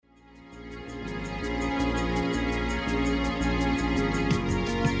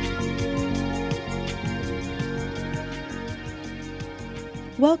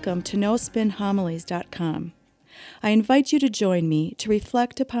Welcome to NoSpinHomilies.com. I invite you to join me to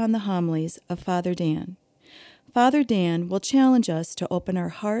reflect upon the homilies of Father Dan. Father Dan will challenge us to open our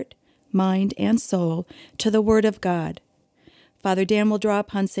heart, mind, and soul to the Word of God. Father Dan will draw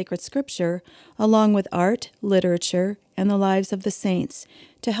upon sacred scripture along with art, literature, and the lives of the saints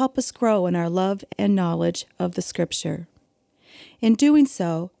to help us grow in our love and knowledge of the scripture. In doing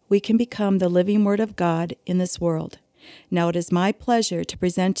so, we can become the living Word of God in this world. Now it is my pleasure to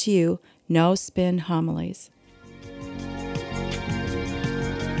present to you No Spin Homilies.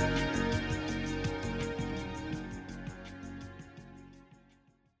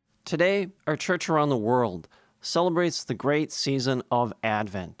 Today, our church around the world celebrates the great season of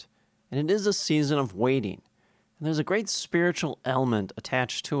Advent, and it is a season of waiting. And there's a great spiritual element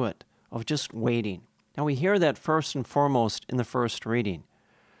attached to it, of just waiting. Now, we hear that first and foremost in the first reading.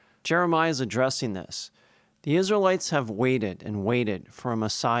 Jeremiah is addressing this. The Israelites have waited and waited for a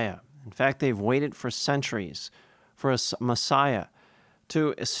Messiah. In fact, they've waited for centuries for a Messiah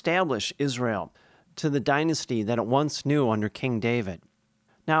to establish Israel to the dynasty that it once knew under King David.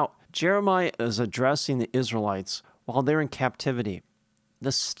 Now, Jeremiah is addressing the Israelites while they're in captivity.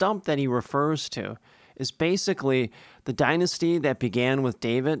 The stump that he refers to is basically the dynasty that began with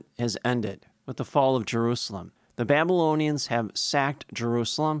David has ended with the fall of Jerusalem. The Babylonians have sacked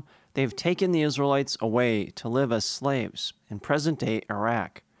Jerusalem. They've taken the Israelites away to live as slaves in present-day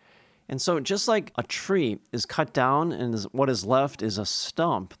Iraq. And so just like a tree is cut down and what is left is a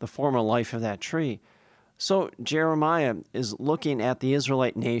stump, the former life of that tree, so Jeremiah is looking at the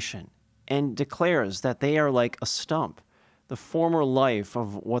Israelite nation and declares that they are like a stump, the former life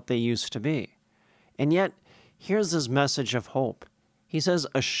of what they used to be. And yet, here's his message of hope. He says,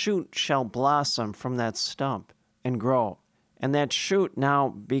 a shoot shall blossom from that stump and grow. And that shoot now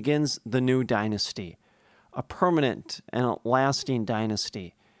begins the new dynasty, a permanent and a lasting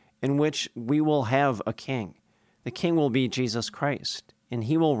dynasty in which we will have a king. The king will be Jesus Christ, and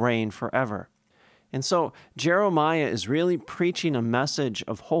he will reign forever. And so Jeremiah is really preaching a message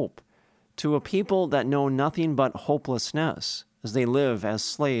of hope to a people that know nothing but hopelessness as they live as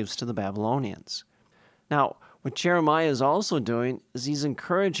slaves to the Babylonians. Now, what Jeremiah is also doing is he's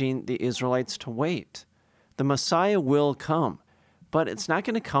encouraging the Israelites to wait. The Messiah will come, but it's not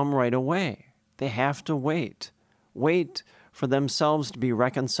going to come right away. They have to wait. Wait for themselves to be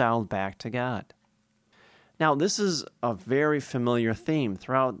reconciled back to God. Now, this is a very familiar theme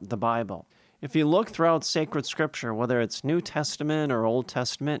throughout the Bible. If you look throughout sacred scripture, whether it's New Testament or Old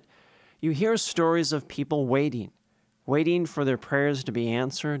Testament, you hear stories of people waiting for their prayers to be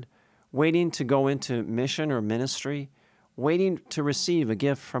answered, waiting to go into mission or ministry, waiting to receive a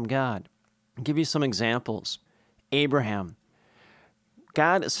gift from God. I'll give you some examples. Abraham.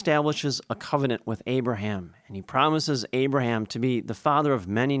 God establishes a covenant with Abraham, and he promises Abraham to be the father of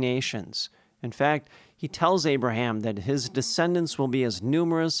many nations. In fact, he tells Abraham that his descendants will be as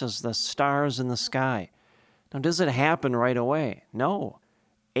numerous as the stars in the sky. Now, does it happen right away? No.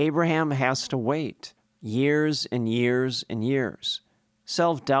 Abraham has to wait years and years and years.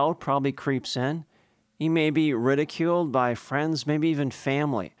 Self-doubt probably creeps in. He may be ridiculed by friends, maybe even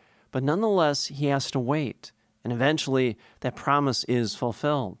family. But nonetheless, he has to wait. And eventually, that promise is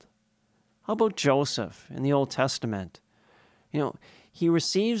fulfilled. How about Joseph in the Old Testament? He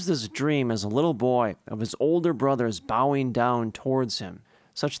receives this dream as a little boy of his older brothers bowing down towards him,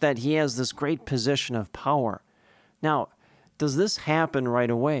 such that he has this great position of power. Now, does this happen right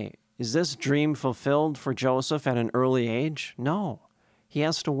away? Is this dream fulfilled for Joseph at an early age? No. He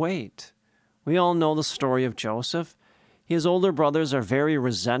has to wait. We all know the story of Joseph. His older brothers are very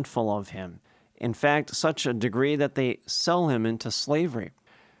resentful of him. In fact, such a degree that they sell him into slavery.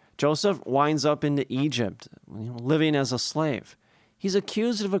 Joseph winds up into Egypt, living as a slave. He's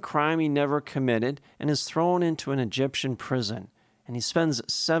accused of a crime he never committed and is thrown into an Egyptian prison. And he spends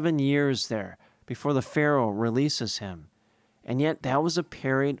 7 years there before the Pharaoh releases him. And yet that was a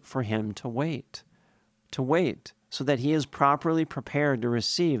period for him to wait so that he is properly prepared to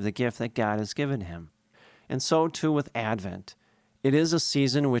receive the gift that God has given him. And so too with Advent. It is a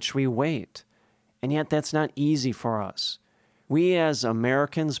season in which we wait. And yet that's not easy for us. We as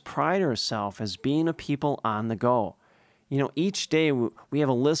Americans pride ourselves as being a people on the go. Each day we have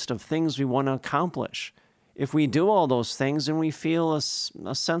a list of things we want to accomplish. If we do all those things, then we feel a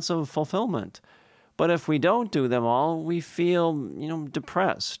sense of fulfillment. But if we don't do them all, we feel,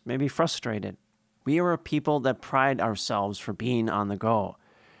 depressed, maybe frustrated. We are a people that pride ourselves for being on the go.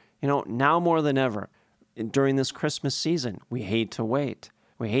 Now more than ever, during this Christmas season, we hate to wait.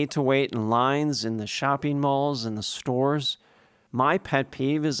 We hate to wait in lines in the shopping malls and the stores. My pet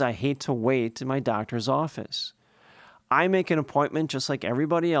peeve is I hate to wait in my doctor's office. I make an appointment just like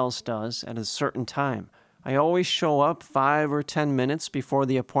everybody else does at a certain time. I always show up 5 or 10 minutes before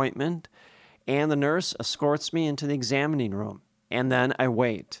the appointment, and the nurse escorts me into the examining room. And then I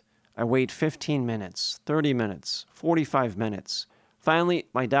wait. I wait 15 minutes, 30 minutes, 45 minutes. Finally,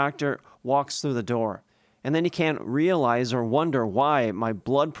 my doctor walks through the door, and then he can't realize or wonder why my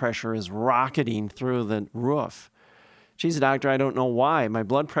blood pressure is rocketing through the roof. Geez, doctor, I don't know why. My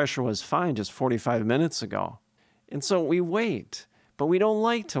blood pressure was fine just 45 minutes ago. And so we wait, but we don't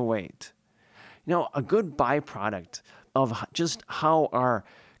like to wait. A good byproduct of just how our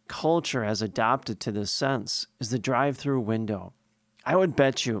culture has adopted to this sense is the drive-through window. I would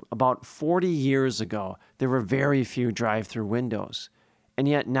bet you about 40 years ago, there were very few drive-through windows. And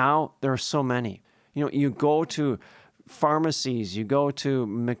yet now there are so many. You go to pharmacies, you go to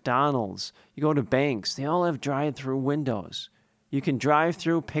McDonald's, you go to banks, they all have drive-through windows. You can drive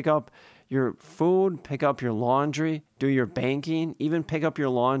through, pick up your food, pick up your laundry, do your banking, even pick up your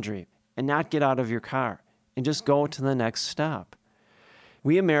laundry and not get out of your car and just go to the next stop.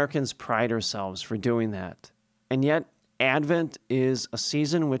 We Americans pride ourselves for doing that. And yet, Advent is a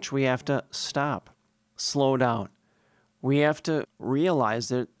season in which we have to stop, slow down. We have to realize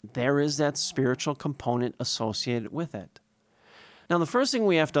that there is that spiritual component associated with it. Now, the first thing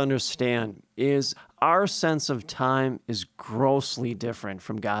we have to understand is our sense of time is grossly different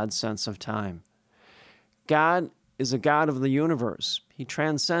from God's sense of time. God is a God of the universe. He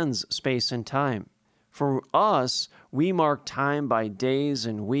transcends space and time. For us, we mark time by days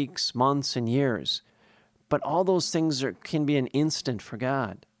and weeks, months and years. But all those things can be an instant for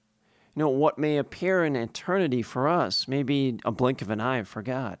God. What may appear in eternity for us may be a blink of an eye for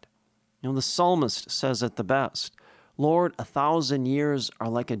God. The psalmist says it the best, Lord, 1,000 years are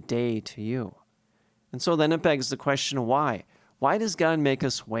like a day to you. And so then it begs the question, why? Why does God make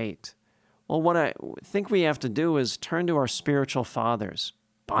us wait? Well, what I think we have to do is turn to our spiritual fathers.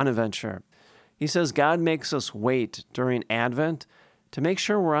 Bonaventure, he says God makes us wait during Advent to make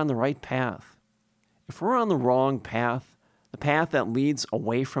sure we're on the right path. If we're on the wrong path, the path that leads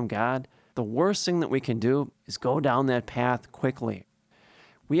away from God, the worst thing that we can do is go down that path quickly.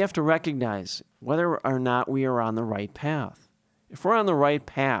 We have to recognize whether or not we are on the right path. If we're on the right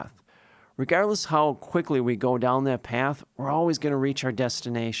path, regardless how quickly we go down that path, we're always going to reach our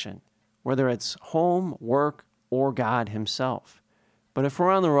destination, whether it's home, work, or God himself. But if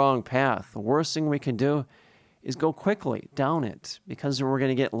we're on the wrong path, the worst thing we can do is go quickly down it because we're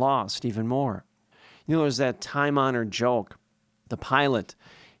going to get lost even more. There's that time-honored joke. The pilot,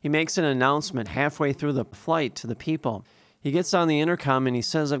 he makes an announcement halfway through the flight to the people. He gets on the intercom and he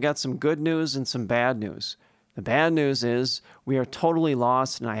says, I've got some good news and some bad news. The bad news is we are totally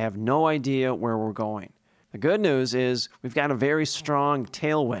lost and I have no idea where we're going. The good news is we've got a very strong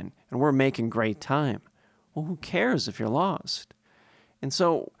tailwind and we're making great time. Well, who cares if you're lost? And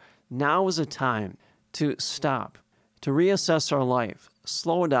so now is a time to stop, to reassess our life,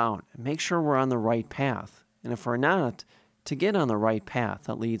 slow down, and make sure we're on the right path. And if we're not, to get on the right path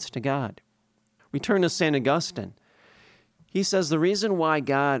that leads to God. We turn to St. Augustine. He says the reason why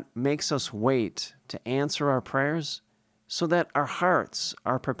God makes us wait to answer our prayers so that our hearts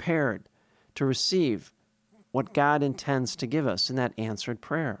are prepared to receive what God intends to give us in that answered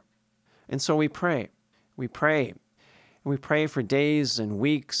prayer. And so we pray. We pray. And we pray for days and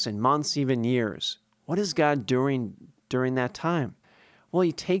weeks and months, even years. What is God doing during that time? Well,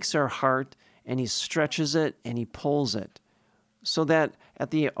 he takes our heart and he stretches it and he pulls it so that at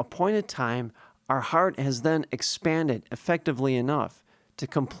the appointed time, our heart has then expanded effectively enough to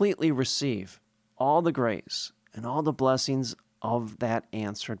completely receive all the grace and all the blessings of that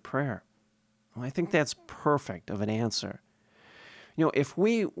answered prayer. Well, I think that's perfect of an answer. If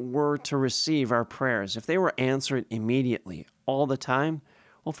we were to receive our prayers, if they were answered immediately all the time,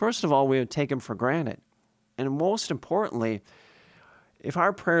 well, first of all, we would take them for granted. And most importantly, if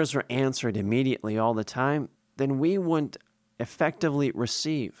our prayers were answered immediately all the time, then we wouldn't effectively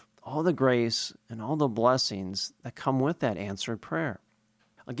receive all the grace and all the blessings that come with that answered prayer.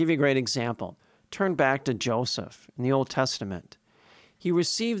 I'll give you a great example. Turn back to Joseph in the Old Testament. He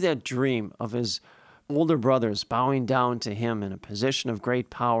received that dream of his older brothers bowing down to him in a position of great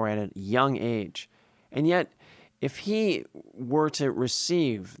power at a young age. And yet, if he were to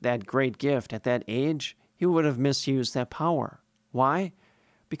receive that great gift at that age, he would have misused that power. Why?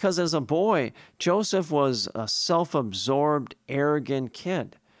 Because as a boy, Joseph was a self-absorbed, arrogant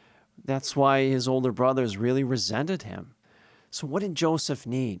kid. That's why his older brothers really resented him. So what did Joseph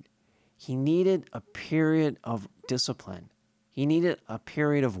need? He needed a period of discipline. He needed a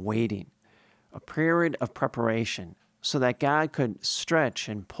period of waiting, a period of preparation, so that God could stretch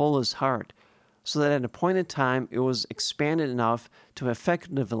and pull his heart so that at an appointed time it was expanded enough to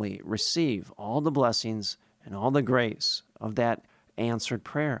effectively receive all the blessings and all the grace of that answered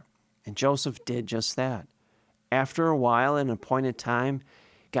prayer. And Joseph did just that. After a while, at an appointed time,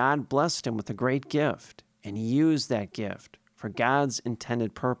 God blessed him with a great gift, and he used that gift for God's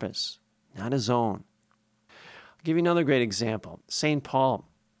intended purpose, not his own. I'll give you another great example. St. Paul.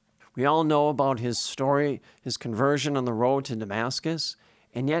 We all know about his story, his conversion on the road to Damascus,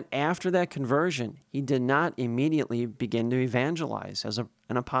 and yet after that conversion, he did not immediately begin to evangelize as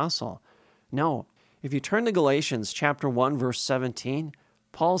an apostle. No. If you turn to Galatians chapter 1, verse 17,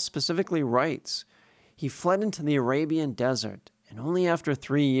 Paul specifically writes, he fled into the Arabian desert, and only after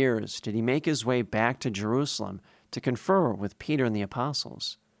 3 years did he make his way back to Jerusalem to confer with Peter and the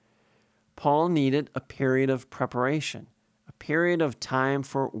apostles. Paul needed a period of preparation, a period of time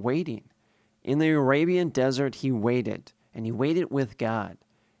for waiting. In the Arabian desert, he waited, and he waited with God.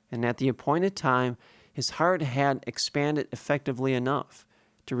 And at the appointed time, his heart had expanded effectively enough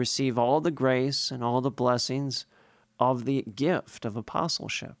to receive all the grace and all the blessings of the gift of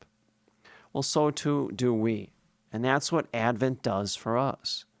apostleship. Well, so too do we. And that's what Advent does for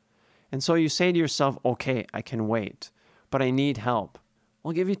us. And so you say to yourself, okay, I can wait, but I need help.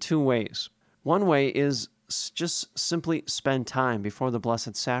 I'll give you 2 ways. One way is just simply spend time before the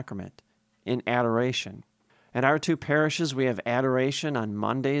Blessed Sacrament in adoration. At our 2 parishes, we have adoration on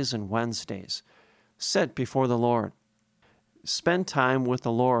Mondays and Wednesdays. Sit before the Lord. Spend time with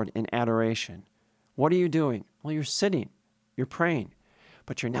the Lord in adoration. What are you doing? Well, you're sitting. You're praying.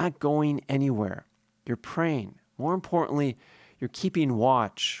 But you're not going anywhere. You're praying. More importantly, you're keeping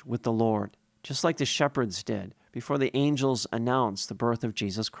watch with the Lord, just like the shepherds did before the angels announced the birth of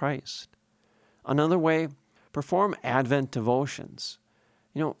Jesus Christ. Another way, perform Advent devotions.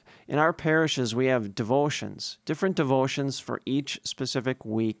 In our parishes, we have devotions, different devotions for each specific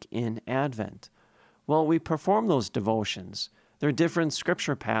week in Advent. Well, we perform those devotions. There are different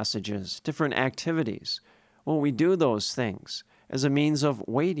scripture passages, different activities. Well, we do those things as a means of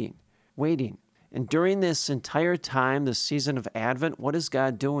waiting. And during this entire time, the season of Advent, what is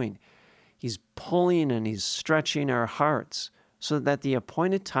God doing? He's pulling and he's stretching our hearts so that the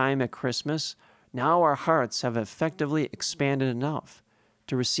appointed time at Christmas, now our hearts have effectively expanded enough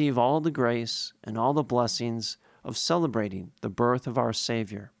to receive all the grace and all the blessings of celebrating the birth of our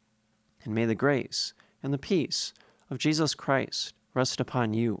Savior. And may the grace and the peace of Jesus Christ rest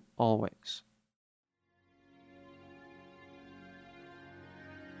upon you always.